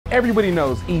Everybody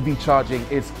knows EV charging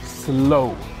is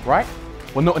slow, right?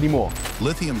 Well, not anymore.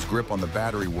 Lithium's grip on the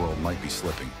battery world might be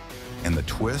slipping. And the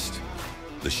twist?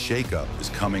 The shakeup is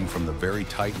coming from the very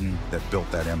titan that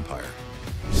built that empire.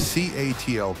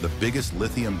 CATL, the biggest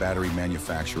lithium battery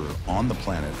manufacturer on the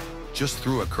planet, just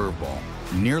threw a curveball.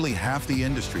 Nearly half the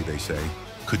industry, they say,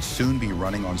 could soon be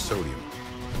running on sodium.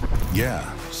 Yeah,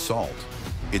 salt.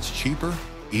 It's cheaper,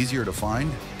 easier to find,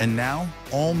 and now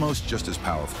almost just as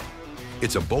powerful.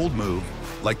 It's a bold move,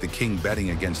 like the king betting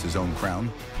against his own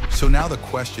crown. So now the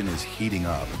question is heating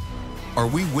up. Are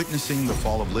we witnessing the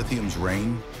fall of lithium's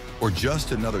reign, or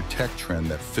just another tech trend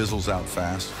that fizzles out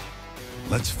fast?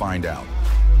 Let's find out.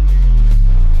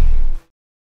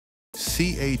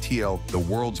 CATL, the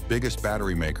world's biggest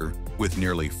battery maker, with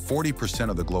nearly 40%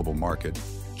 of the global market,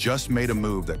 just made a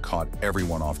move that caught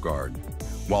everyone off guard.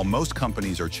 While most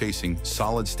companies are chasing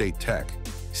solid-state tech,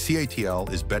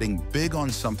 CATL is betting big on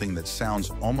something that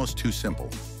sounds almost too simple: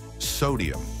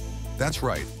 sodium. That's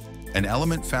right. An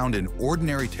element found in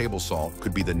ordinary table salt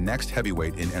could be the next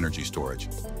heavyweight in energy storage.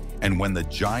 And when the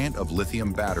giant of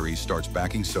lithium batteries starts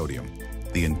backing sodium,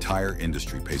 the entire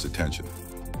industry pays attention.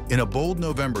 In a bold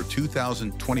November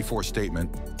 2024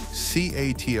 statement,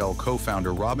 CATL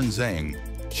co-founder Robin Zhang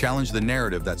challenged the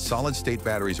narrative that solid-state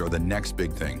batteries are the next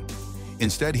big thing.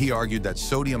 Instead, he argued that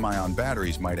sodium-ion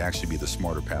batteries might actually be the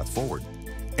smarter path forward.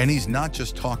 And he's not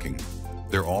just talking,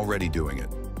 they're already doing it.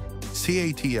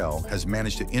 CATL has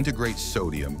managed to integrate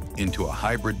sodium into a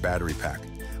hybrid battery pack,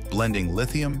 blending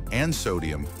lithium and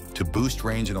sodium to boost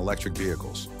range in electric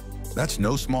vehicles. That's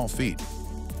no small feat.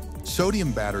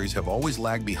 Sodium batteries have always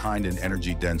lagged behind in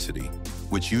energy density,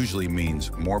 which usually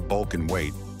means more bulk and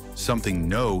weight, something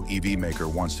no EV maker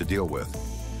wants to deal with.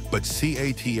 But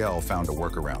CATL found a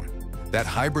workaround. That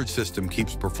hybrid system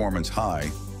keeps performance high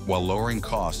while lowering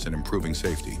costs and improving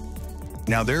safety.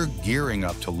 Now they're gearing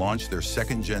up to launch their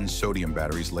second-gen sodium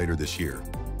batteries later this year.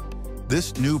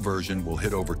 This new version will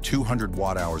hit over 200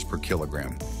 watt-hours per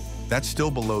kilogram. That's still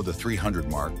below the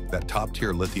 300 mark that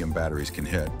top-tier lithium batteries can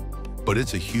hit, but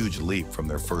it's a huge leap from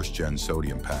their first-gen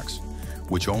sodium packs,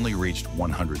 which only reached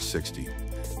 160.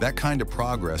 That kind of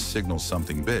progress signals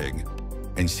something big,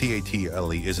 and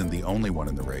CATL isn't the only one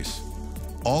in the race.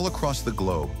 All across the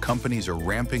globe, companies are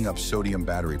ramping up sodium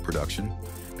battery production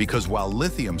because while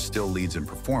lithium still leads in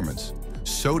performance,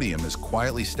 sodium is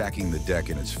quietly stacking the deck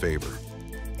in its favor.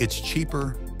 It's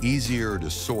cheaper, easier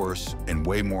to source, and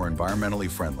way more environmentally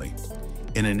friendly.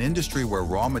 In an industry where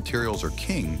raw materials are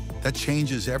king, that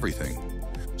changes everything.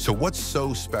 So what's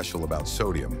so special about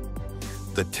sodium?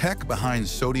 The tech behind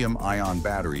sodium-ion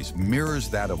batteries mirrors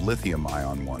that of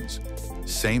lithium-ion ones.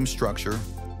 Same structure,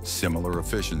 similar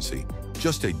efficiency,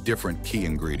 just a different key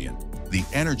ingredient. The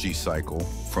energy cycle,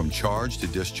 from charge to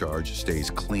discharge,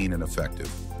 stays clean and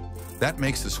effective. That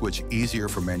makes the switch easier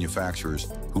for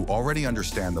manufacturers who already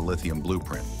understand the lithium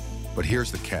blueprint. But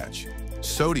here's the catch.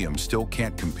 Sodium still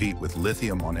can't compete with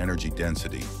lithium on energy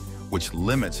density, which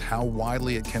limits how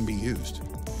widely it can be used.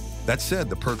 That said,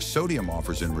 the perks sodium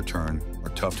offers in return are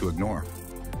tough to ignore.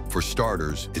 For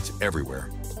starters, it's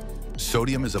everywhere.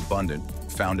 Sodium is abundant,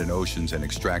 found in oceans and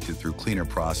extracted through cleaner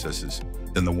processes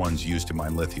than the ones used to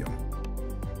mine lithium.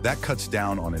 That cuts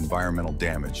down on environmental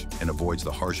damage and avoids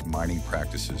the harsh mining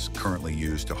practices currently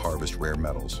used to harvest rare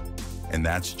metals. And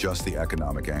that's just the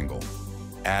economic angle.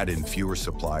 Add in fewer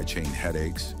supply chain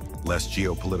headaches, less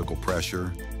geopolitical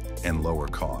pressure, and lower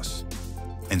costs.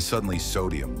 And suddenly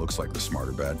sodium looks like the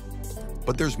smarter bet.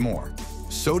 But there's more.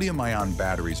 Sodium-ion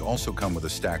batteries also come with a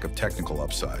stack of technical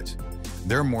upsides.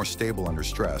 They're more stable under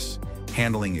stress,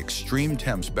 handling extreme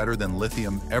temps better than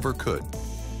lithium ever could.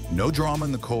 No drama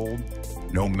in the cold,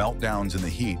 no meltdowns in the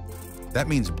heat. That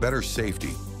means better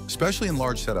safety, especially in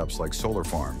large setups like solar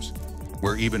farms,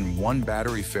 where even one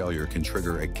battery failure can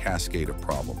trigger a cascade of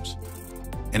problems.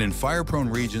 And in fire-prone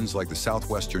regions like the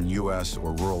southwestern US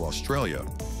or rural Australia,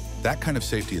 that kind of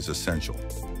safety is essential.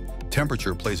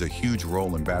 Temperature plays a huge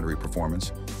role in battery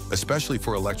performance, especially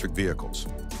for electric vehicles.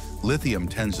 Lithium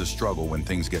tends to struggle when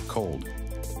things get cold.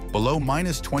 Below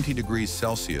 -20 degrees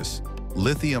Celsius,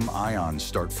 lithium ions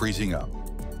start freezing up,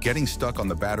 getting stuck on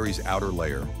the battery's outer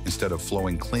layer instead of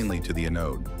flowing cleanly to the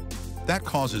anode. That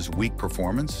causes weak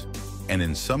performance, and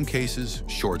in some cases,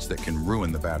 shorts that can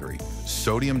ruin the battery.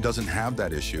 Sodium doesn't have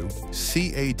that issue.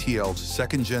 CATL's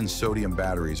second-gen sodium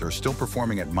batteries are still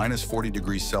performing at -40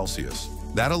 degrees Celsius.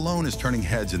 That alone is turning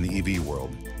heads in the EV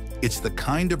world. It's the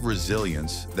kind of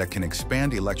resilience that can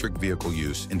expand electric vehicle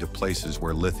use into places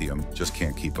where lithium just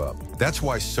can't keep up. That's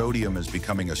why sodium is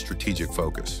becoming a strategic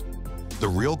focus. The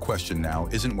real question now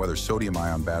isn't whether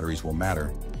sodium-ion batteries will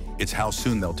matter, it's how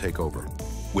soon they'll take over.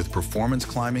 With performance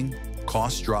climbing,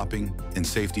 costs dropping and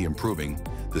safety improving,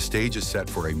 the stage is set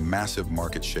for a massive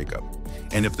market shakeup.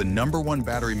 And if the #1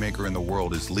 battery maker in the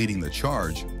world is leading the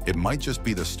charge, it might just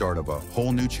be the start of a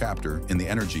whole new chapter in the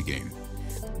energy game.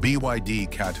 BYD,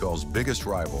 CATL's biggest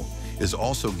rival, is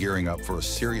also gearing up for a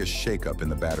serious shakeup in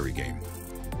the battery game.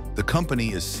 The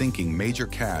company is sinking major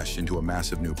cash into a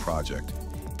massive new project.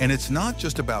 And it's not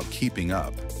just about keeping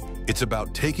up, it's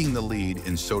about taking the lead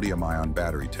in sodium-ion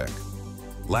battery tech.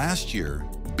 Last year,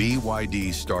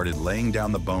 BYD started laying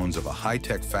down the bones of a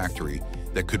high-tech factory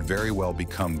that could very well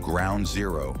become ground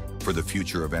zero for the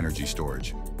future of energy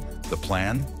storage. The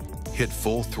plan? Hit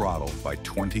full throttle by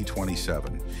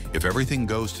 2027. If everything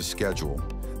goes to schedule,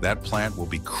 that plant will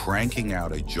be cranking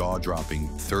out a jaw-dropping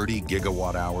 30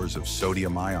 gigawatt-hours of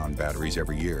sodium-ion batteries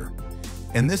every year.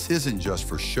 And this isn't just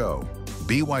for show.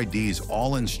 BYD's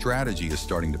all-in strategy is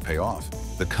starting to pay off.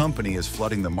 The company is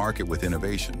flooding the market with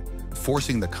innovation,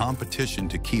 forcing the competition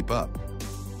to keep up.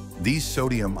 These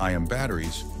sodium-ion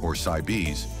batteries, or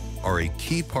SiBs, are a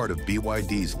key part of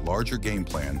BYD's larger game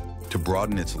plan to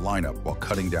broaden its lineup while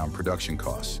cutting down production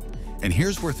costs. And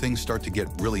here's where things start to get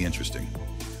really interesting.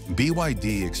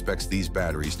 BYD expects these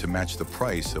batteries to match the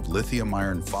price of lithium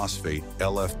iron phosphate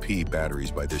LFP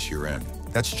batteries by this year end.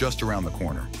 That's just around the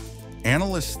corner.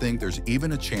 Analysts think there's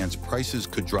even a chance prices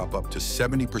could drop up to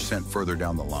 70% further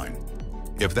down the line.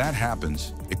 If that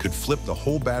happens, it could flip the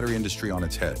whole battery industry on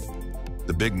its head.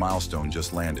 The big milestone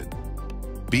just landed.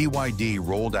 BYD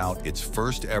rolled out its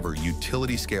first ever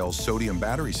utility-scale sodium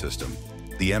battery system,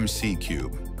 the MC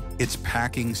Cube. It's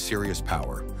packing serious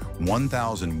power,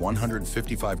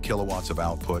 1,155 kilowatts of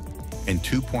output and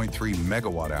 2.3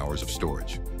 megawatt hours of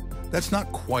storage. That's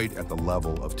not quite at the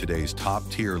level of today's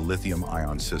top-tier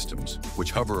lithium-ion systems,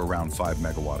 which hover around 5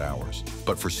 megawatt hours.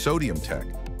 But for sodium tech,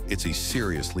 it's a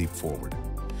serious leap forward.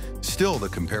 Still, the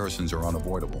comparisons are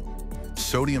unavoidable.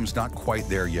 Sodium's not quite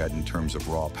there yet in terms of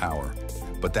raw power,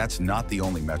 but that's not the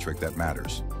only metric that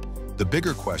matters. The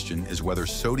bigger question is whether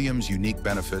sodium's unique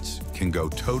benefits can go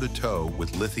toe-to-toe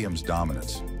with lithium's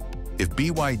dominance. If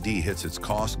BYD hits its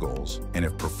cost goals, and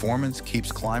if performance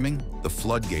keeps climbing, the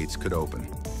floodgates could open.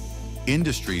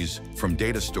 Industries, from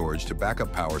data storage to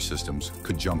backup power systems,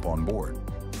 could jump on board.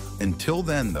 Until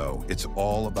then, though, it's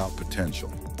all about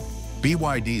potential.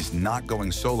 BYD's not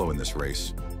going solo in this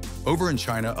race. Over in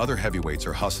China, other heavyweights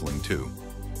are hustling too.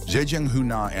 Zhejiang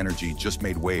Huna Energy just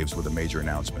made waves with a major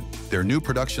announcement. Their new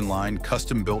production line,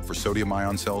 custom-built for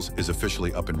sodium-ion cells, is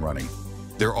officially up and running.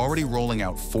 They're already rolling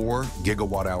out 4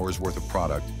 gigawatt hours worth of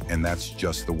product, and that's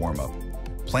just the warm-up.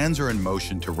 Plans are in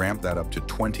motion to ramp that up to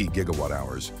 20 gigawatt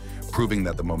hours, proving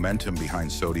that the momentum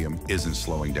behind sodium isn't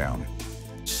slowing down.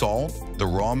 Salt, the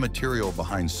raw material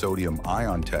behind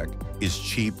sodium-ion tech, is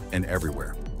cheap and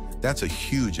everywhere. That's a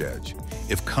huge edge.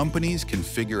 If companies can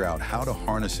figure out how to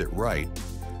harness it right,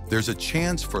 there's a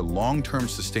chance for long-term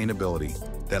sustainability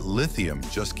that lithium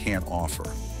just can't offer.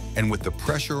 And with the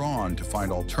pressure on to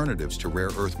find alternatives to rare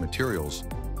earth materials,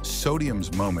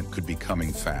 sodium's moment could be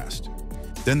coming fast.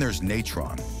 Then there's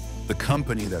Natron, the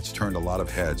company that's turned a lot of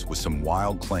heads with some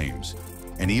wild claims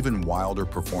and even wilder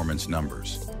performance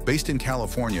numbers. Based in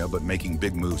California but making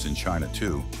big moves in China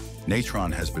too,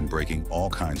 Natron has been breaking all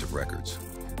kinds of records.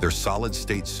 Their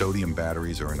solid-state sodium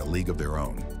batteries are in a league of their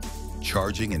own,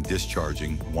 charging and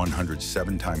discharging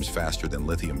 107 times faster than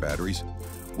lithium batteries,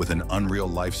 with an unreal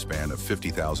lifespan of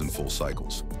 50,000 full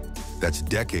cycles. That's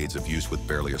decades of use with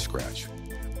barely a scratch.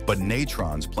 But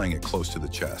Natron's playing it close to the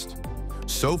chest.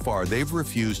 So far, they've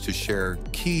refused to share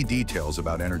key details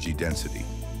about energy density,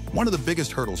 one of the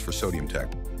biggest hurdles for sodium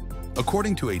tech.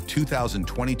 According to a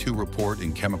 2022 report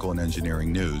in Chemical and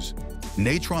Engineering News,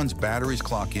 Natron's batteries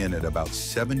clock in at about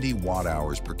 70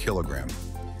 watt-hours per kilogram.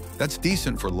 That's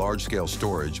decent for large-scale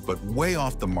storage, but way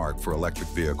off the mark for electric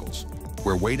vehicles,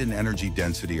 where weight and energy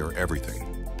density are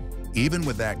everything. Even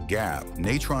with that gap,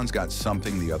 Natron's got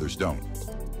something the others don't: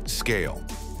 scale.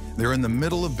 They're in the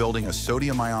middle of building a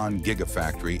sodium-ion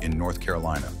gigafactory in North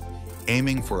Carolina,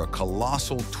 aiming for a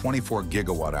colossal 24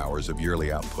 gigawatt hours of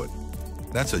yearly output.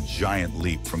 That's a giant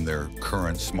leap from their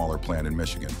current smaller plant in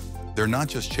Michigan. They're not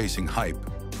just chasing hype,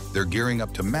 they're gearing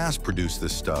up to mass produce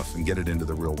this stuff and get it into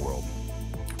the real world.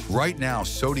 Right now,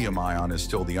 sodium-ion is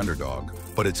still the underdog,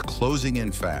 but it's closing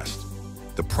in fast.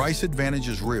 The price advantage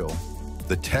is real,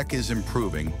 the tech is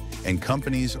improving, and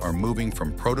companies are moving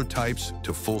from prototypes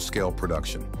to full-scale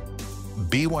production.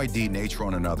 BYD,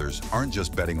 Natron, and others aren't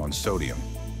just betting on sodium,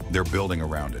 they're building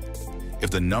around it. If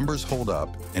the numbers hold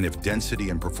up, and if density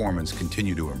and performance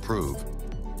continue to improve,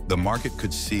 the market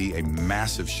could see a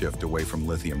massive shift away from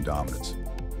lithium dominance.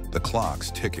 The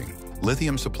clock's ticking.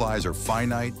 Lithium supplies are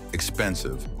finite,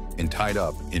 expensive, and tied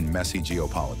up in messy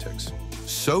geopolitics.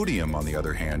 Sodium, on the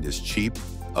other hand, is cheap,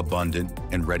 abundant,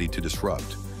 and ready to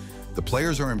disrupt. The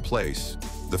players are in place,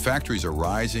 the factories are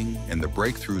rising, and the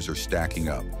breakthroughs are stacking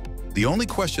up. The only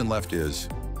question left is,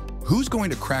 who's going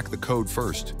to crack the code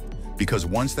first? Because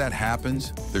once that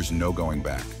happens, there's no going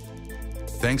back.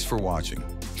 Thanks for watching.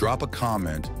 Drop a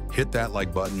comment, hit that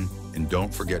like button, and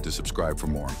don't forget to subscribe for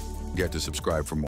more.